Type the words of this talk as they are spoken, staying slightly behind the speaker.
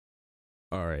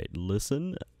Alright,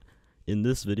 listen. In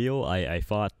this video, I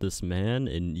fought this man,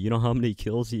 and you know how many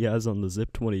kills he has on the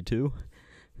Zip 22?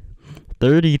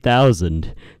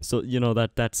 30,000. So, you know,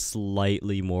 that's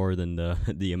slightly more than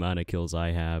the amount of kills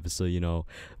I have. So, you know,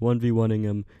 1v1ing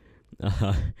him,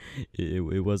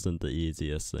 it wasn't the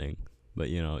easiest thing. But,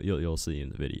 you know, you'll see in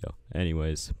the video.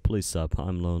 Anyways, please sub.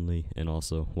 I'm lonely, and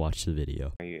also watch the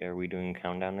video. Are we doing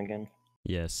countdown again?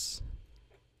 Yes.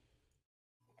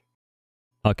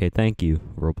 Okay, thank you,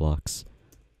 Roblox.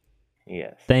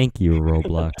 Yes. Thank you,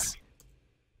 Roblox.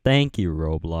 Thank you,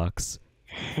 Roblox.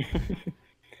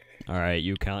 Alright,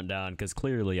 you count down, because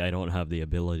clearly I don't have the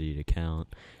ability to count.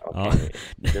 Okay,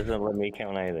 it doesn't let me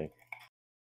count either.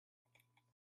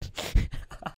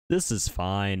 This is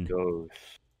fine. Dos.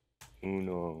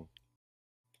 Uno.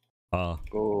 Oh.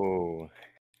 Go.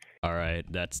 Alright,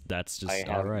 that's just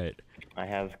alright. I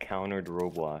have countered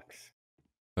Roblox.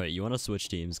 Wait, you want to switch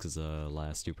teams, because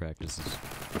last two practices...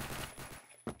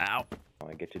 Ow!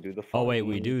 I get to do the Oh wait,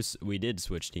 we did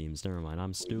switch teams. Never mind,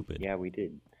 I'm stupid. Yeah, we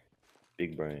did.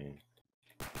 Big brain.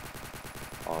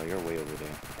 Oh, you're way over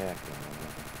there. Heck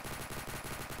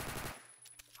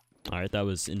no. Alright, that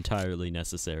was entirely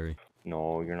necessary.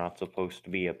 No, you're not supposed to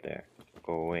be up there.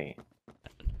 Go away.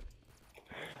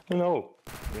 No,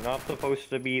 you're not supposed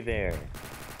to be there.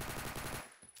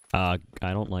 I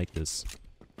don't like this.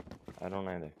 I don't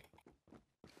either.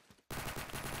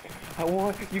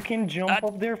 What? You can jump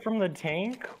up there from the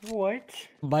tank? What?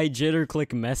 My jitter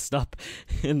click messed up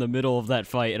in the middle of that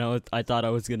fight, and I thought I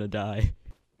was gonna die.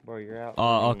 Bro, you're out.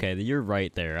 Oh, okay, you're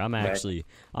right there. I'm actually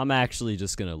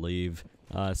just gonna leave.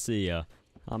 See ya.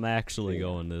 I'm actually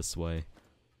going this way.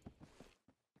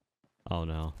 Oh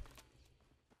no.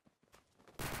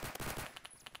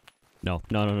 No.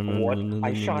 What? No,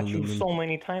 I shot you so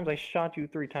many times. I shot you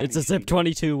 3 times. It's a Zip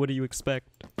 22. What do you expect?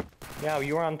 Yeah,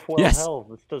 you were on 12 health.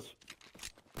 This does.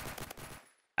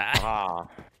 Ah.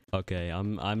 Okay,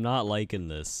 I'm not liking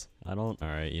this. I don't. All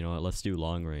right, you know what? Let's do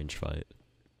long range fight.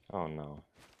 Oh no.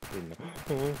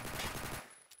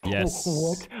 Yes. Oh,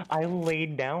 what? I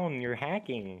laid down. You're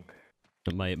hacking.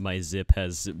 My Zip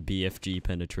has BFG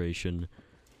penetration.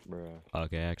 Bruh.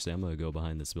 Okay, actually, I'm gonna go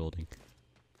behind this building.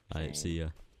 Alright, see ya.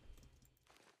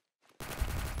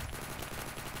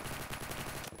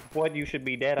 What? You should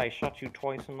be dead. I shot you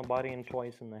twice in the body and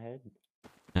twice in the head.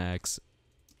 Axe.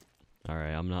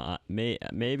 Alright, I'm not.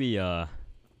 Maybe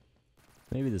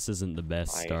this isn't the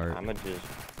best start. I'ma just.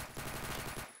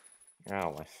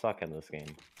 Oh, I suck at this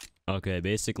game. Okay,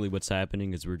 basically what's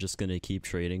happening is we're just gonna keep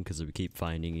trading because we keep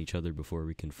finding each other before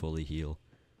we can fully heal.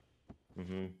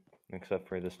 Except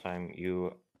for this time,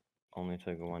 you only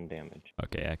took 1 damage.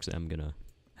 Okay, actually, I'm gonna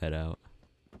head out.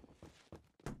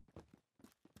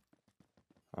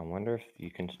 I wonder if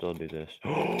you can still do this.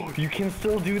 You can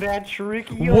still do that trick,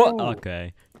 yo! What?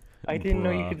 Okay. I didn't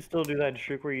know you could still do that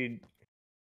trick where you...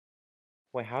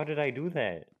 Wait, how did I do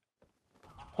that?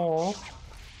 Oh.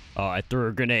 Oh, I threw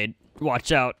a grenade.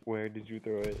 Watch out. Where did you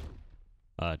throw it?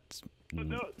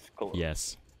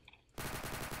 Yes.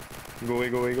 Go away,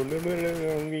 go away, go. No.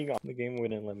 The game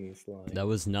wouldn't let me slide. That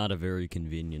was not a very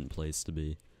convenient place to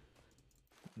be.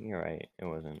 You're right, it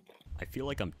wasn't. I feel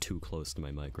like I'm too close to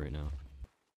my mic right now.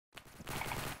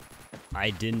 I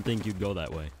didn't think you'd go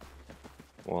that way.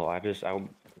 Well, I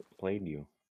outplayed you.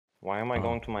 Why am I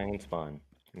going to my own spawn?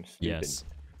 I'm stupid. Yes.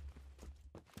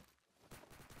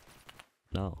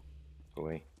 No. Go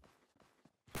away.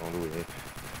 Don't do it.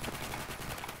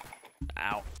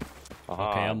 Ow.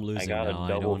 Aha, Okay, I'm losing now.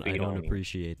 I don't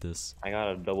appreciate this. I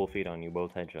got a double feed on you,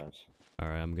 both headshots.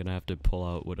 Alright, I'm gonna have to pull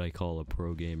out what I call a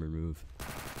pro gamer move.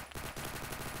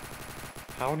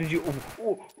 How did you...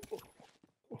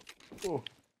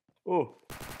 Oh.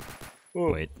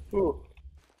 Wait. Oh.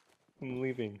 I'm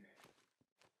leaving.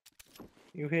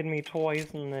 You hit me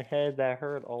twice in the head, that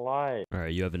hurt a lot.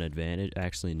 Alright, you have an advantage?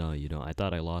 Actually, no, you don't. I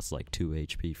thought I lost like 2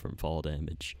 HP from fall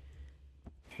damage.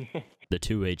 The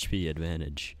 2 HP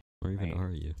advantage. Where even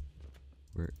are you?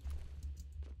 Where?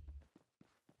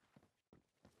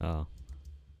 Oh.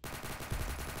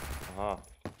 Haha.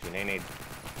 Grenade.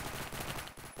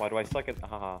 Why do I suck at...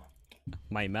 Haha.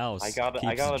 My mouse I got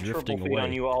a triple feed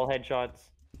on you, all headshots.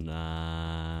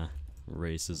 Nah.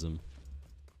 Racism.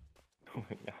 Oh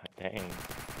my god, dang.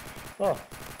 Oh.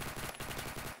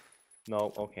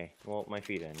 No, okay. Well, my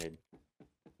feet ended.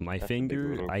 My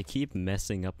finger, I keep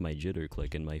messing up my jitter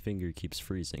click and my finger keeps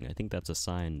freezing. I think that's a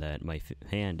sign that my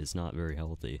hand is not very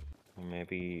healthy. Or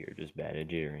maybe you're just bad at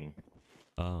jittering.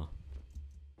 Oh.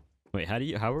 Wait, how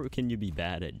can you be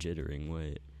bad at jittering?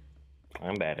 Wait.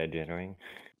 I'm bad at jittering.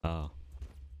 Oh.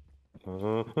 Where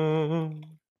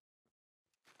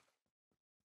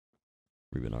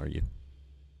even are you?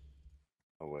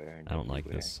 Aware and I don't like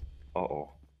everywhere. this.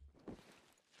 Uh-oh.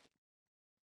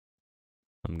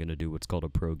 I'm gonna do what's called a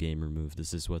pro gamer move.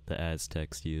 This is what the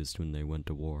Aztecs used when they went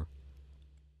to war.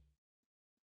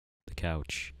 The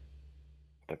couch.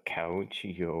 The couch?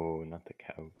 Yo, not the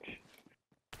couch.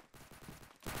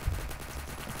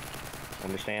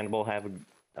 Understandable, have a...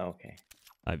 Okay.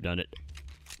 I've done it.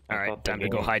 I Alright, thought the time to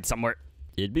go game- hide somewhere.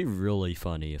 It'd be really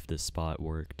funny if this spot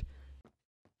worked.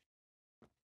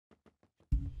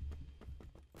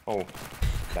 Oh,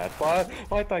 that's why?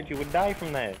 Oh, I thought you would die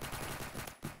from that.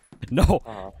 No!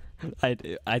 Uh-huh.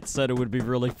 I said it would be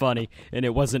really funny, and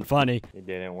it wasn't funny. It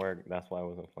didn't work, that's why it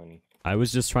wasn't funny. I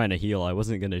was just trying to heal. I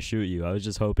wasn't gonna shoot you. I was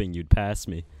just hoping you'd pass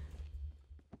me.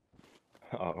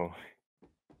 Uh-oh.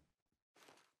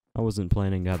 I wasn't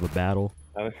planning to have a battle.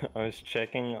 I was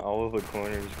checking all of the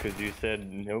corners because you said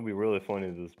it would be really funny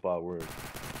if this spot worked.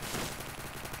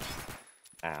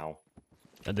 Ow.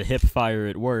 At the hip fire,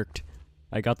 it worked.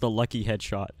 I got the lucky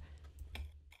headshot.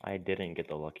 I didn't get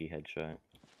the lucky headshot.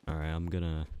 Alright, I'm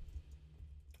gonna...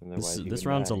 Otherwise you This would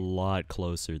round's a die. lot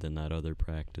closer than that other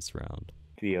practice round.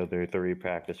 The other 3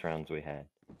 practice rounds we had.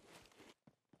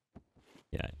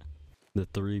 Yeah. The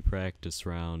 3 practice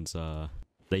rounds,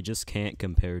 they just can't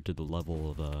compare to the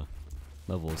level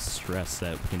of stress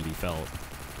that can be felt.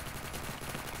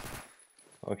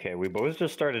 Okay, we both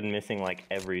just started missing like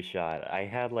every shot. I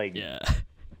had like... Yeah.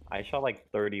 I shot like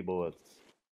 30 bullets.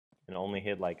 And only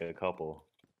hit like a couple.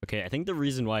 Okay, I think the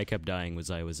reason why I kept dying was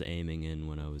I was aiming in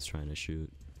when I was trying to shoot.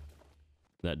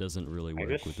 That doesn't really work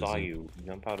I just with saw the you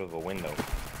jump out of a window.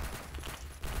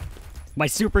 My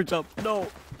super jump! No!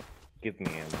 Give me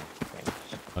ammo. Thanks.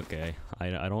 Okay,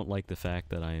 I don't like the fact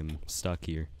that I am stuck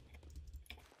here.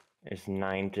 It's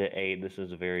 9 to 8. This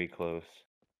is very close.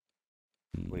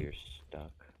 Hmm. We're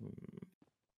stuck.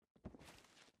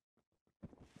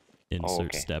 Insert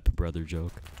okay. step brother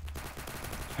joke.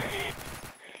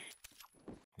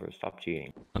 Bro, stop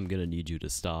cheating. I'm gonna need you to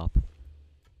stop.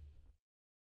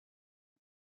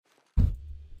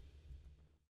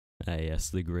 Ah yes,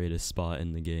 the greatest spot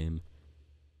in the game.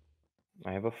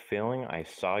 I have a feeling I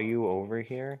saw you over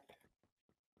here.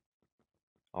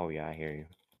 Oh yeah, I hear you.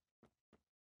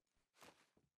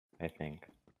 I think.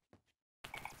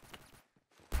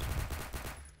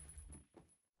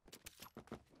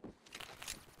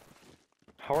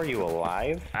 How are you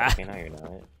alive? Ah. Okay, now you're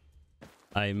not.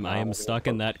 I am even stuck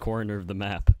in close. that corner of the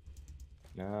map.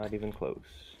 Not even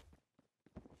close.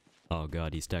 Oh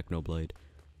god, he's Technoblade.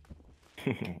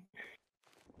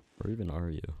 Where even are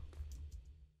you?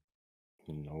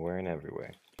 Nowhere and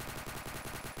everywhere.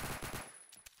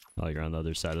 Oh, you're on the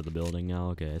other side of the building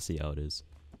now? Okay, I see how it is.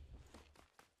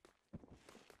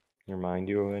 Remind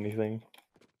you of anything?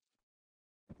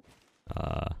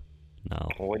 No.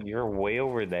 What? You're way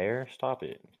over there? Stop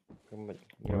it.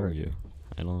 Where are you?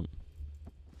 I don't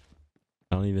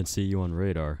even see you on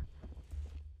radar.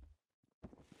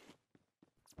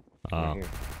 Right here.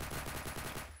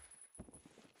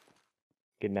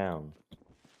 Get down.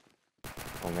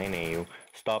 Oh, nay, you.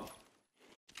 Stop.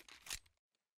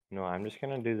 No, I'm just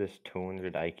gonna do this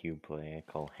 200 IQ play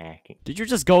I call hacking. Did you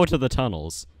just go into the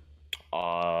tunnels? No.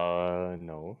 I don't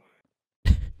know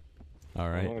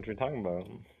Alright. what you're talking about.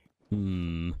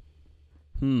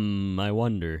 I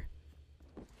wonder.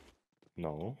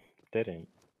 No, didn't.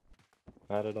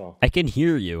 Not at all. I can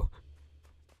hear you.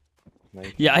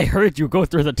 Like, Yeah, I heard you go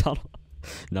through the tunnel.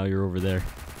 Now you're over there.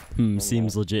 I'm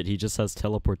Seems not. legit. He just has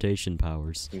teleportation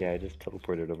powers. Yeah, I just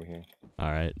teleported over here.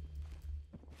 Alright.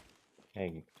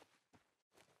 Hey.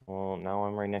 Well, now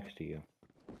I'm right next to you.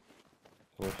 So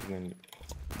what you gonna do?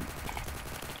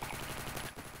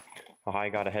 Oh, I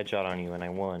got a headshot on you and I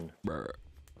won. Brr.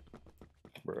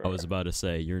 Bruh. I was about to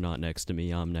say, you're not next to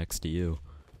me, I'm next to you.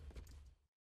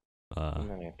 And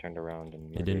then I turned around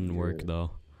and It didn't work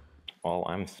though. Oh,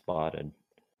 I'm spotted.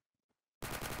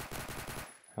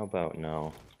 How about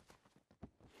no?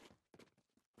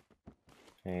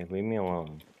 Hey, leave me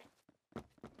alone.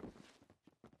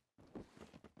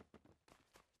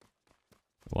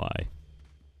 Why?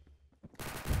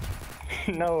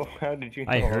 No, how did you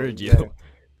know? I was heard you. there?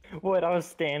 What? I was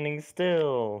standing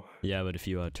still. Yeah, but if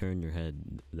you turn your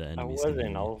head, the I enemies can hear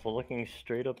wasn't. I you. was looking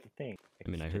straight up the thing. I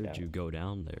mean, I Stood heard out. you go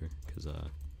down there, because, that's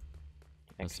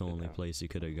the Exited only out. place you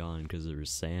could have gone, because there was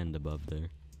sand above there.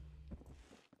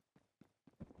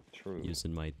 True.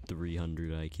 Using my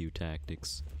 300 IQ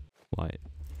tactics. Why?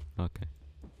 Okay.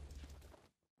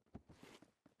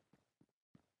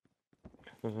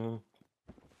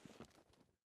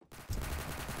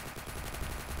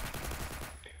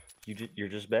 You're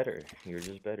just better. You're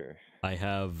just better. I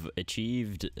have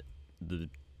achieved the You're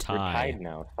tie. tied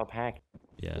now. Stop hacking.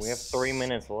 Yes. We have 3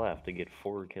 minutes left to get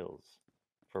 4 kills.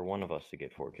 For one of us to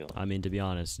get 4 kills. I mean, to be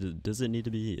honest, does it need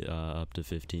to be up to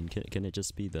 15? Can it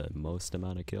just be the most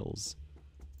amount of kills?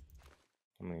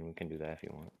 I mean, we can do that if you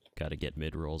want. Gotta get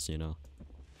mid rolls, you know.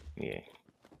 Yeah.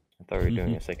 I thought we were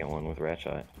doing a second one with rat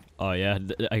shot. Oh yeah,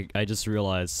 I just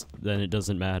realized then it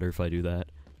doesn't matter if I do that.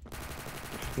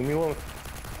 Give me one.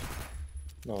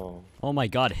 No. Oh my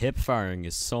god, hip firing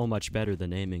is so much better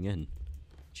than aiming in.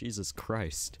 Jesus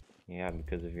Christ. Yeah,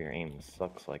 because if your aim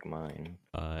sucks like mine.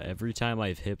 Every time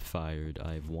I've hip fired,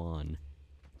 I've won.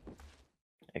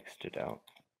 X'd it out.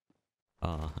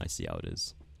 I see how it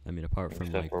is. I mean, apart from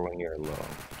Except like... for when you're low.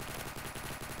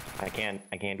 I can't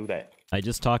do that. I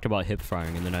just talked about hip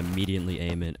firing and then I immediately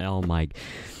aim it. Oh my...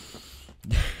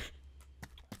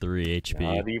 3 HP.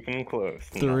 Not even close.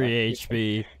 3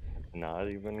 HP. Not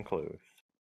even close.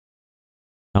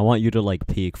 I want you to like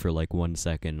peek for like 1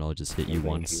 second and I'll just hit No, you thank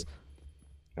once. you.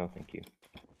 No, thank you.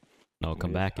 No,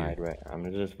 come back here. I'm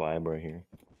gonna just vibe right here.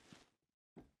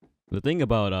 The thing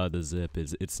about the zip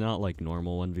is it's not like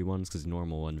normal 1v1s, because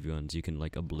normal 1v1s you can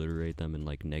like obliterate them in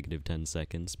like negative 10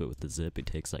 seconds, but with the zip it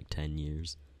takes like 10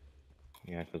 years.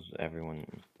 Yeah, because everyone...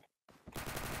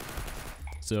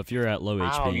 So if you're at low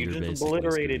HP, you you're just basically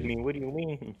obliterated screwed. me, what do you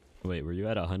mean? Wait, were you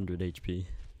at 100 HP?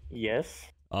 Yes.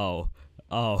 Oh.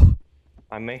 Oh.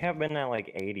 I may have been at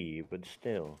like 80, but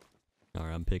still.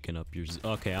 Alright, I'm picking up your zip.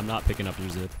 Okay, I'm not picking up your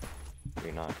zip.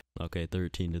 You're not. Okay,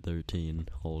 13 to 13.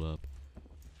 Hold up.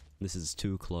 This is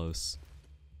too close.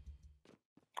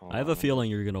 I have a feeling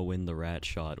you're gonna win the rat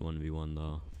shot 1v1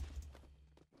 though.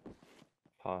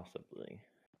 Possibly.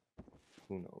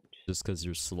 Who knows? Just because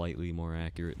you're slightly more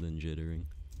accurate than jittering.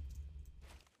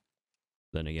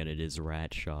 Then again, it is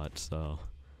rat shot, so...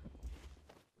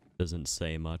 doesn't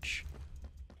say much.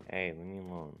 Hey, leave me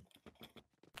alone.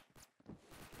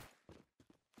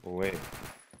 Wait.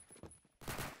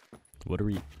 What are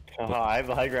we... I have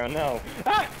the high ground now.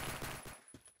 Ah!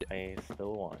 I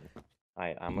still won.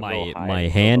 I'm gonna go hide my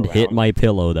until hand the hit round- my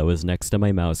pillow that was next to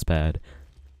my mouse pad.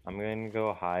 I'm gonna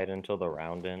go hide until the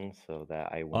round ends so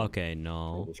that I win. Okay,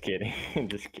 no. Just kidding.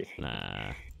 Just kidding.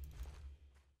 Nah.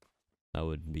 That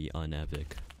would be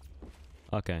unepic.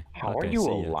 Okay. How okay, are you see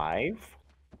ya. alive?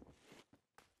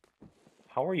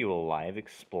 How are you alive?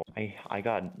 Explore. I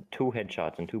got 2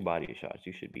 headshots and 2 body shots.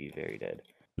 You should be very dead.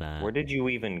 Nah. Where did you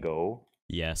even go?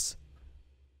 Yes.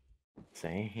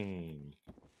 Same.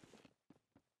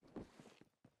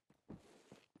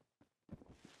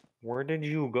 Where did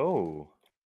you go?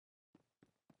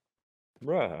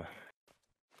 Bruh.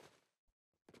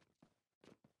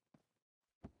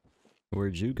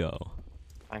 Where'd you go?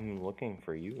 I'm looking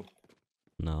for you.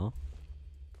 No.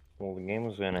 Well, the game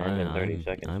was gonna end in 30 I'm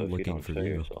seconds, so if you looking don't for show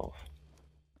you. yourself.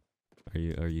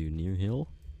 Are you near hill?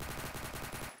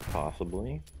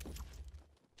 Possibly.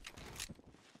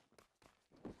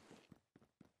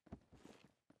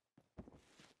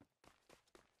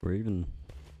 Or even...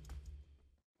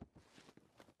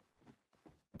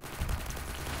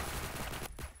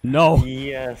 No!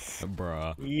 Yes.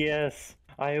 Bruh. Yes.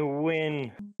 I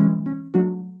win.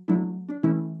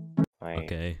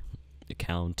 Okay.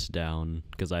 Countdown,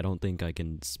 because I don't think I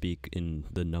can speak in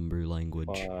the number language.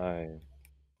 5,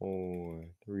 4,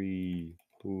 3,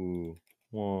 2,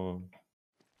 1.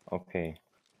 Okay.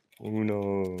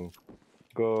 Uno.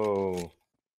 Go.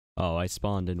 Oh, I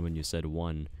spawned in when you said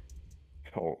 1.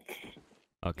 Oh.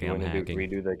 Okay, You I'm wanna hacking.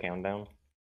 redo the countdown?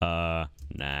 Nah,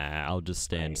 I'll just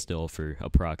stand Right. still for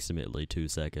approximately 2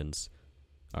 seconds.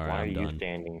 Alright, Why are I'm you done.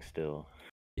 standing still?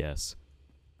 Yes.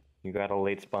 You got a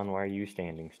late spawn, why are you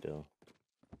standing still?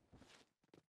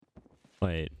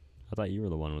 Wait, I thought you were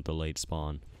the one with the late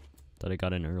spawn. Thought I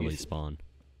got an early s- spawn.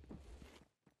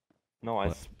 No,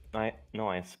 What?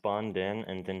 I spawned in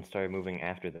and then started moving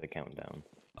after the countdown.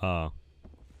 Oh,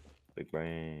 Big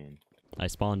brain. I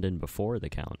spawned in before the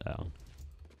countdown.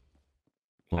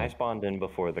 I Well, spawned in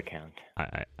before the count.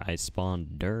 I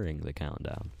spawned during the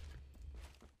countdown.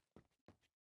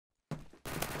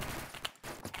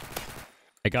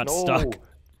 I got stuck.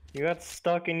 You got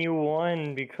stuck and you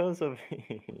won because of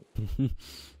me.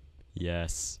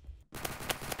 Yes.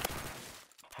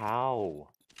 How?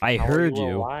 I How heard are you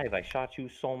you. alive? I shot you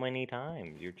so many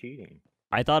times. You're cheating.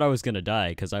 I thought I was gonna die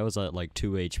because I was at like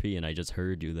 2 HP and I just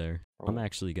heard you there. I'm Oh.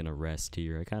 actually gonna rest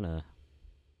here. I kinda...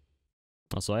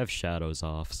 Also, I have shadows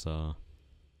off, so...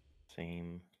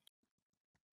 Same.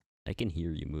 I can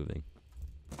hear you moving.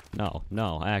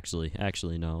 No, actually,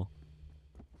 no.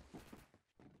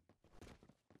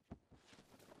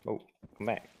 Oh, come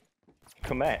back.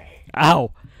 Come back.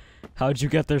 Ow! How'd you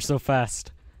get there so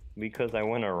fast? Because I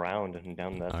went around and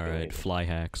down that Alright, fly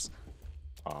hacks.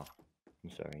 Aw, I'm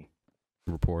sorry.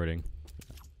 Reporting.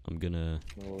 I'm gonna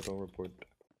No, don't report.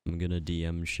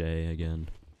 DM Shay again.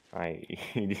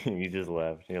 You just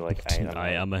left. You're like,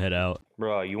 I'ma head out.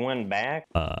 Bro, you went back?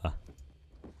 I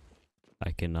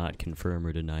cannot confirm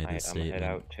or deny this I'm head statement.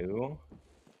 out too?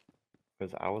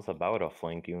 Because I was about to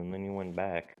flank you and then you went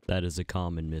back. That is a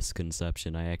common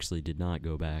misconception. I actually did not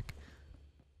go back.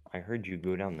 I heard you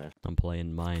go down this. I'm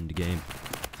playing mind game.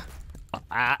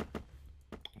 I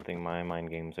think my mind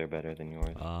games are better than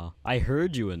yours. I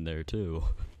heard you in there too.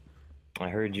 I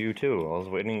heard you too. I was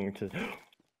waiting to.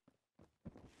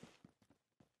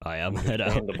 I am head out.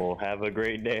 Understandable. Have a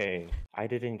great day. I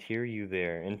didn't hear you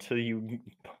there until you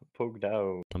poked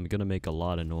out. I'm gonna make a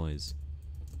lot of noise.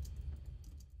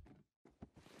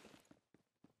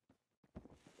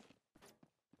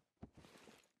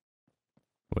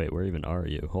 Wait, where even are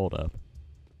you? Hold up.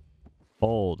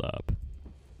 Hold up.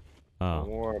 Oh.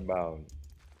 More about.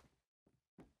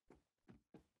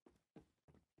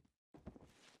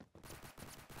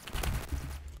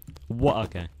 What?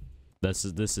 Okay. This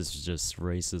is just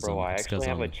racism. Bro, I It's actually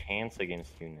have I'm, a chance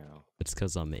against you now. It's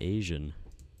 'cause I'm Asian.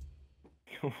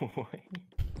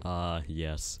 What?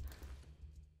 Yes.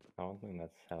 I don't think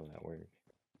that's how that works.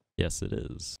 Yes, it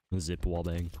is. Zip wall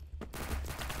bang.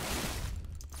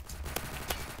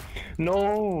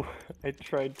 No! I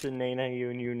tried to nana you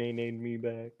and you nana'd me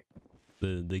back.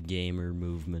 The gamer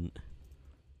movement.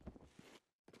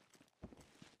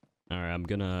 Alright, I'm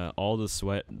gonna, all the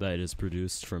sweat that is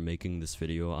produced from making this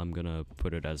video, I'm gonna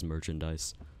put it as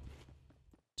merchandise.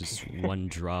 Just one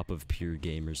drop of pure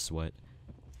gamer sweat.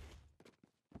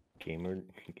 Gamer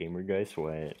guy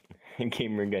sweat.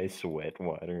 Gamer guy sweat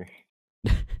water.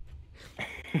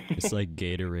 It's like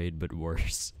Gatorade, but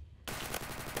worse.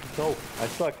 No, I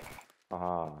suck.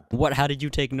 What? How did you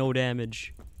take no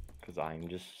damage? Because I'm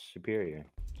just superior.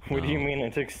 What do you mean I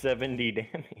took 70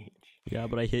 damage? Yeah,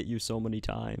 but I hit you so many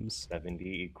times. 70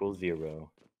 equals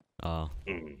 0.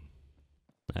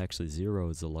 Actually, 0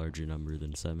 is a larger number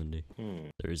than 70.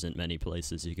 There isn't many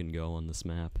places you can go on this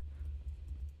map.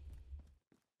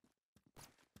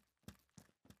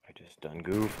 I just done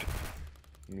goofed.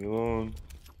 Leave me alone.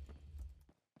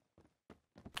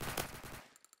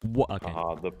 What? Okay.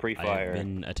 The pre-fire. I have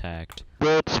been attacked.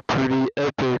 That's pretty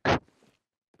epic.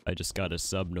 I just got a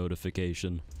sub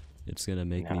notification. It's gonna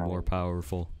make me more Nice.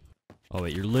 powerful. Oh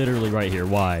wait, you're literally right here.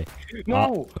 Why?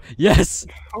 No! Yes!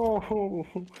 Oh!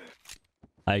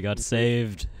 I got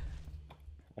saved.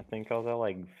 I think I was at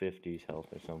like 50s health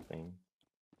or something.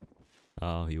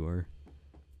 Oh, you were?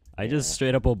 I just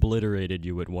straight up obliterated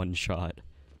you with one shot.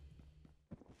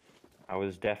 I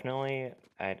was definitely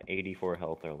at 84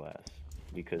 health or less.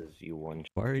 Because you won.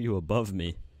 Why are you above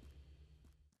me?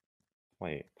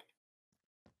 Wait.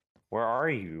 Where are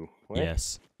you? What?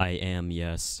 Yes, I am,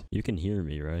 yes. You can hear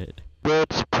me, right?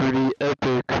 That's pretty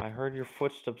epic. I heard your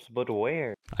footsteps, but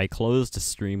where? I closed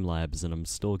Streamlabs and I'm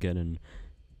still getting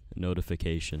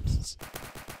notifications.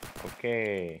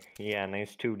 Okay. Yeah,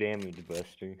 nice 2 damage,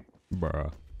 Buster.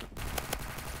 Bruh.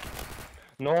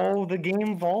 No, the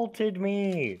game vaulted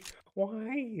me!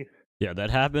 Why? Yeah, that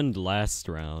happened last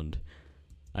round.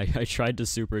 I tried to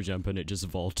super jump and it just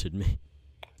vaulted me.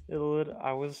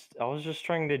 I was just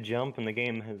trying to jump and the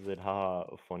game has it, haha,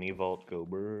 funny vault go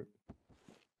brr.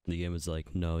 The game was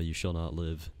like, no, you shall not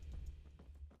live.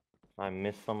 I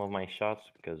missed some of my shots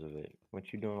because of it.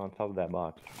 What you doing on top of that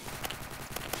box?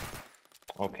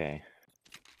 Okay.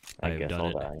 I I've guess done I'll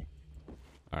it. die.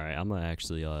 Alright, I'm gonna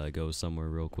actually go somewhere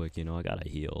real quick, you know, I gotta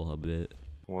heal a bit.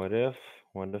 What if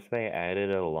they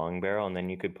added a long barrel and then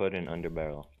you could put an under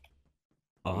barrel?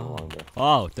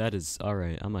 Oh, that is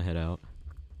alright, I'm gonna head out.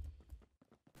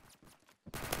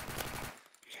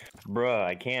 Bruh,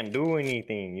 I can't do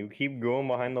anything. You keep going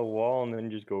behind the wall and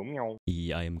then just go meow.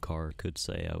 I am car could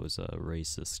say I was a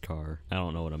racist car. I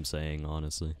don't know what I'm saying,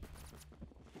 honestly.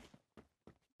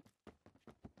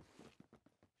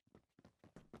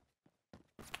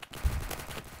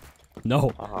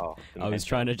 No! Oh, I was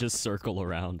trying to just circle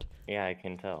around. Yeah, I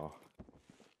can tell.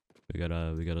 We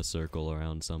gotta circle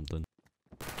around something.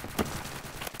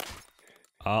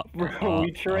 Oh, Bro,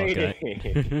 we traded.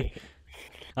 Okay.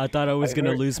 I thought I was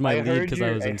gonna lose my lead because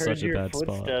I was in such a bad spot.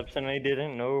 Footsteps and I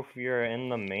didn't know if you're in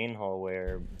the main hallway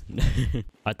or...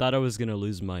 I thought I was gonna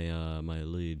lose my my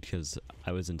lead because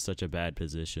I was in such a bad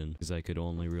position because I could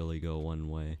only really go one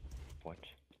way. What?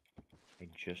 I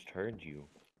just heard you.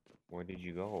 Where did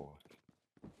you go?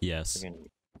 Yes. Friggin'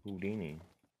 Houdini.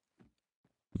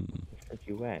 Where'd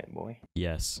you at, boy?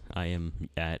 Yes, I am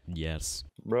at yes.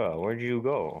 Bro, where'd you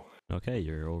go? Okay,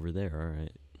 you're over there. All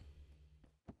right.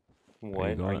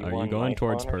 What? Are you on going my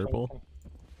towards spawn or purple? something?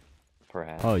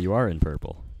 Perhaps. Oh, you are in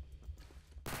purple.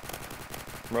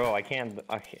 Bro, I can't.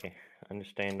 Okay,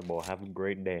 understandable. Have a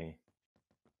great day.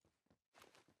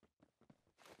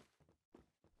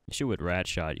 Issue with rat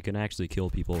shot, you can actually kill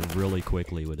people really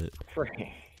quickly with it. Frank.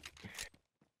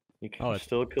 You can Oh,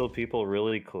 still kill people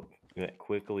really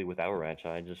quickly without rat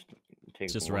shot. It just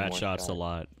takes Just one rat more shots shot. a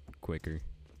lot quicker.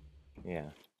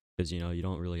 Yeah. Because, you know, you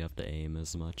don't really have to aim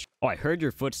as much. Oh, I heard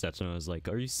your footsteps and I was like,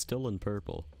 are you still in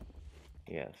purple?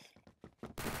 Yes.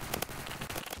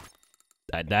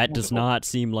 That does not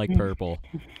seem like purple.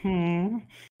 Hmm.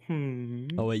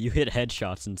 Oh wait, you hit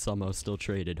headshots and somehow still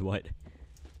traded. What?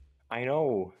 I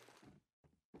know.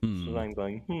 So Hmm. I'm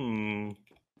going,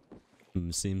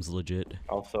 Seems legit.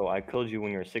 Also, I killed you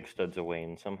when you were 6 studs away,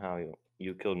 and somehow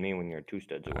you killed me when you were 2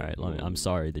 studs away. Alright, I'm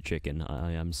sorry, the chicken.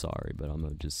 I am sorry, but I'm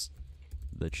gonna just...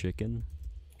 The chicken?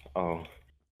 Oh.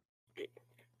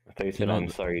 I thought you said, I'm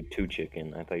sorry, 2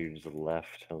 chicken. I thought you just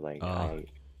left. I was like,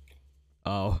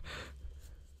 Oh.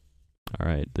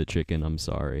 Alright, the chicken, I'm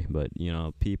sorry. But, you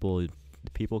know, people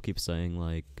keep saying,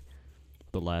 like,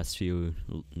 the last few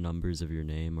numbers of your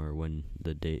name are when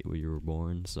the date where you were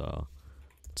born, so...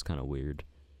 It's kind of weird.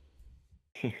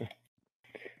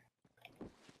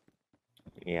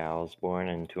 Yeah, I was born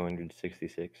in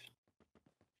 266.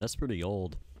 That's pretty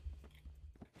old.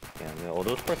 Yeah, I'm the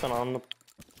oldest person on the...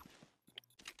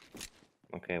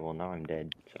 Okay, well now I'm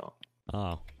dead, so...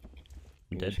 Oh.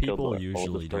 You Dead just killed people the usually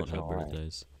oldest don't person have alive.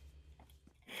 birthdays.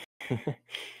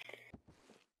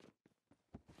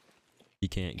 He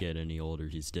can't get any older,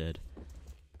 he's dead.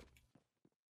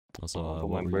 Also,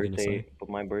 what were you gonna say? But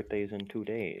my birthday's in 2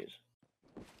 days.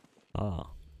 Oh.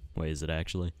 Wait, is it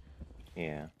actually?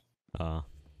 Yeah.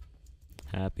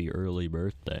 Happy early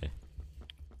birthday.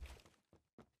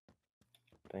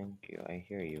 Thank you, I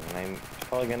hear you. And I'm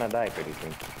probably gonna die pretty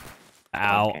soon.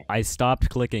 Ow, Okay. I stopped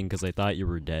clicking because I thought you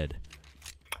were dead.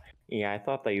 Yeah, I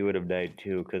thought that you would have died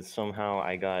too, because somehow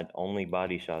I got only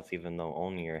body shots even though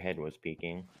only your head was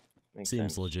peeking. Makes Seems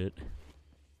sense. legit.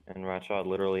 And Ratshot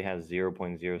literally has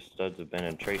 0.0 studs of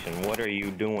penetration. What are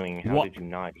you doing? How What? did you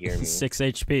not hear me? 6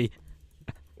 HP.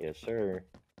 Yes, sir.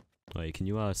 Wait, can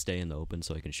you stay in the open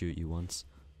so I can shoot you once?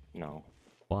 No.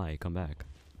 Why? Come back.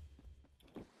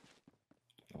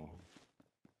 No.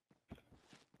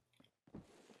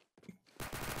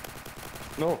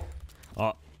 No.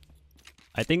 Oh.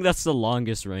 I think that's the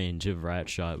longest range of rat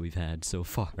shot we've had so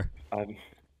far.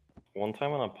 One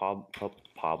time on a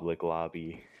public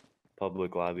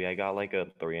lobby, I got like a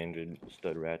 300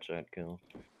 stud rat shot kill.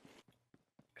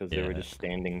 Because they were just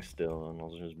standing still and I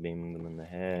was just beaming them in the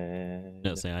head.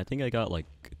 No, I think I got like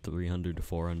 300 to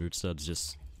 400 studs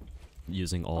just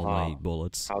using all my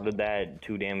bullets. How did that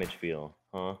 2 damage feel,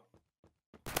 huh?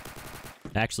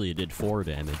 Actually, it did 4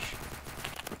 damage.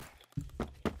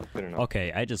 Good enough.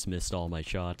 Okay, I just missed all my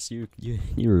shots. You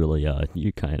really,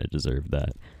 you kind of deserve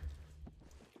that.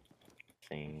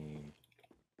 Same.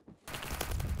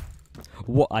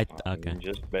 What? Okay.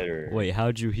 Just better. Wait,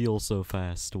 how'd you heal so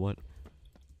fast? What?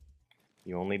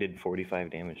 You only did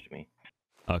 45 damage to me.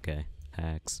 Okay,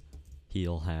 hacks.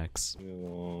 Heal hacks. I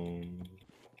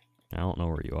don't know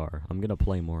where you are. I'm gonna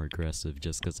play more aggressive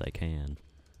just because I can.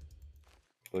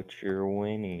 But you're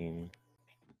winning.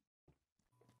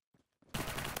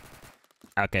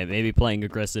 Okay, maybe playing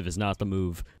aggressive is not the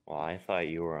move. Well, I thought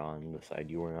you were on the side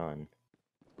you were on.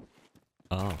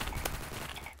 Oh.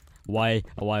 Why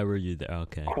were you there?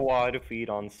 Okay. Quad feed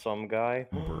on some guy.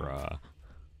 Bruh.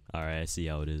 Alright, I see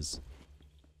how it is.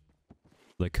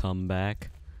 The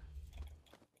comeback.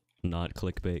 Not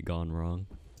clickbait gone wrong.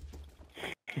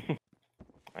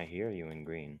 I hear you in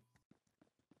green.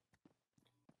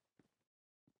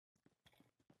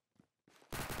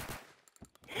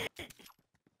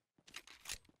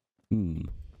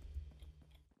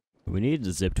 We need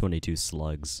to zip 22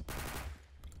 slugs.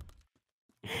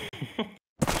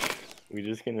 We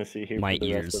just gonna sit here My for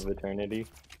the ears. rest of eternity?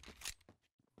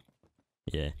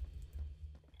 Yeah.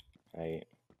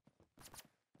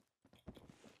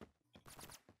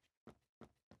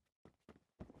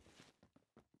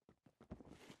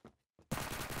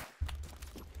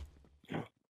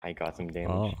 I got some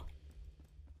damage. Oh.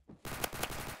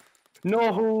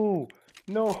 No!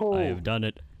 No! I have done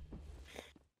it.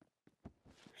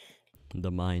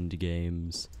 The mind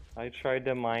games. I tried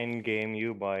to mind game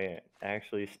you by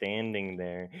actually standing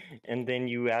there, and then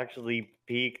you actually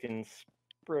peeked and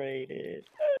sprayed it.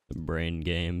 Brain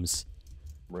games.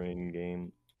 Brain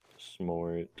game.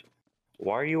 Smart.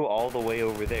 Why are you all the way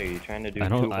over there? You trying to do I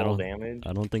 2 don't damage?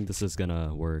 I don't think this is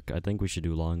gonna work. I think we should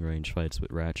do long range fights with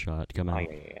rat shot. Come Oh, out.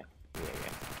 yeah.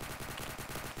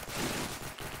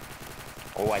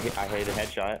 Oh, I hit a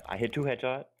headshot. I hit 2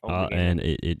 headshot. Oh, And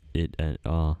it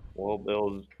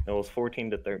well, it was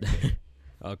 14 to 13.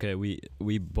 Okay,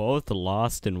 we both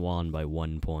lost and won by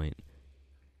 1 point.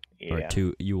 Yeah. Or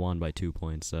 2. You won by 2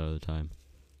 points out of the time,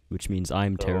 which means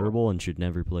I'm So- terrible and should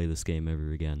never play this game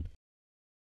ever again.